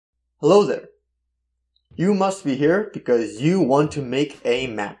Hello there. You must be here because you want to make a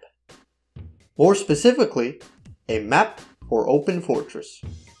map. More specifically, a map for Open Fortress.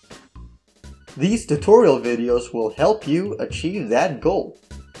 These tutorial videos will help you achieve that goal.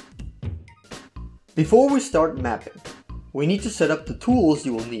 Before we start mapping, we need to set up the tools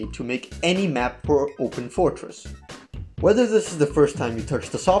you will need to make any map for Open Fortress. Whether this is the first time you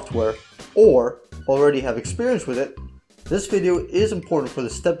touch the software or already have experience with it, this video is important for the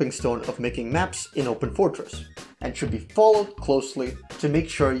stepping stone of making maps in Open Fortress and should be followed closely to make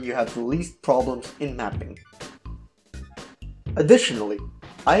sure you have the least problems in mapping. Additionally,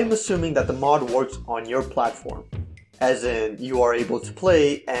 I am assuming that the mod works on your platform, as in you are able to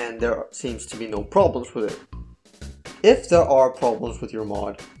play and there seems to be no problems with it. If there are problems with your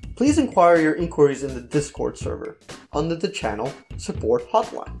mod, please inquire your inquiries in the Discord server under the channel Support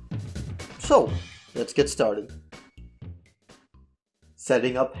Hotline. So, let's get started.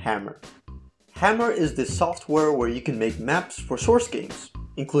 Setting up Hammer. Hammer is the software where you can make maps for source games,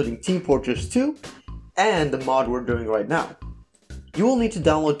 including Team Fortress 2 and the mod we're doing right now. You will need to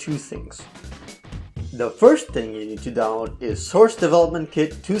download two things. The first thing you need to download is Source Development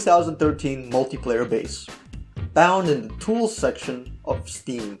Kit 2013 Multiplayer Base, found in the Tools section of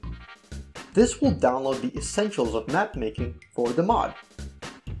Steam. This will download the essentials of map making for the mod.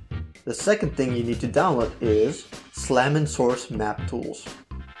 The second thing you need to download is Slam & Source Map Tools.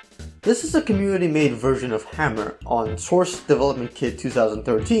 This is a community-made version of Hammer on Source Development Kit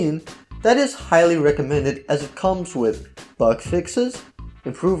 2013 that is highly recommended as it comes with bug fixes,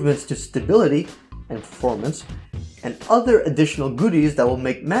 improvements to stability and performance, and other additional goodies that will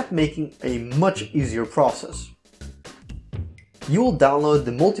make map making a much easier process. You will download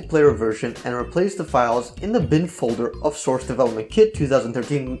the multiplayer version and replace the files in the bin folder of Source Development Kit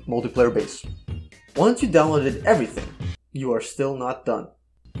 2013 Multiplayer Base. Once you downloaded everything, you are still not done.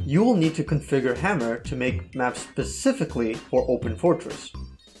 You will need to configure Hammer to make maps specifically for Open Fortress.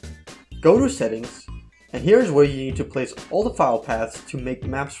 Go to Settings, and here's where you need to place all the file paths to make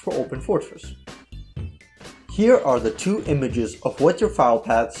maps for Open Fortress. Here are the two images of what your file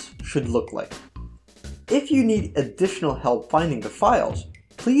paths should look like. If you need additional help finding the files,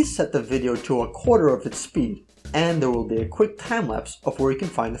 please set the video to 1/4 of its speed, and there will be a quick time lapse of where you can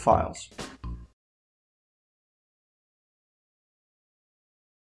find the files.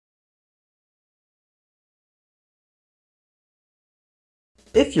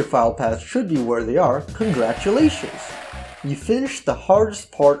 If your file paths should be where they are, congratulations! You finished the hardest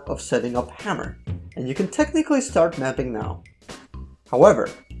part of setting up Hammer, and you can technically start mapping now. However,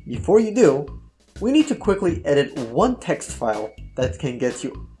 before you do, we need to quickly edit one text file that can get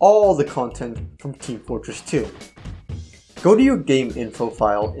you all the content from Team Fortress 2. Go to your game info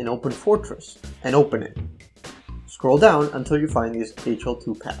file in Open Fortress and open it. Scroll down until you find these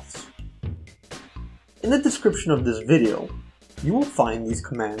HL2 paths. In the description of this video, you will find these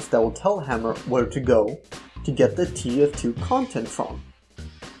commands that will tell Hammer where to go to get the TF2 content from.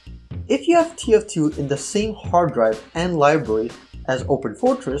 If you have TF2 in the same hard drive and library as Open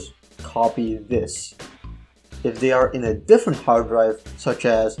Fortress, copy this. If they are in a different hard drive, such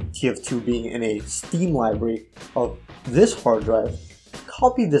as TF2 being in a Steam library of this hard drive,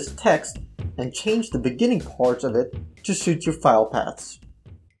 copy this text and change the beginning parts of it to suit your file paths.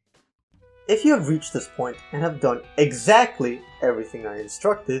 If you have reached this point and have done exactly everything I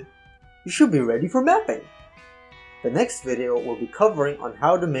instructed, you should be ready for mapping. The next video will be covering on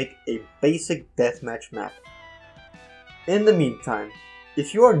how to make a basic deathmatch map. In the meantime,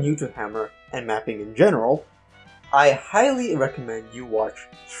 if you are new to Hammer and mapping in general, I highly recommend you watch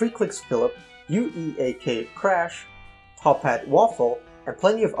 3Clicks Philip, UEAK Crash, Top Hat Waffle, and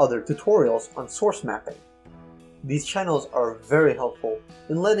plenty of other tutorials on source mapping. These channels are very helpful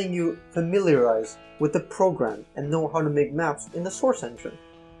in letting you familiarize with the program and know how to make maps in the source engine.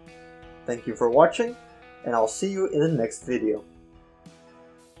 Thank you for watching, and I'll see you in the next video.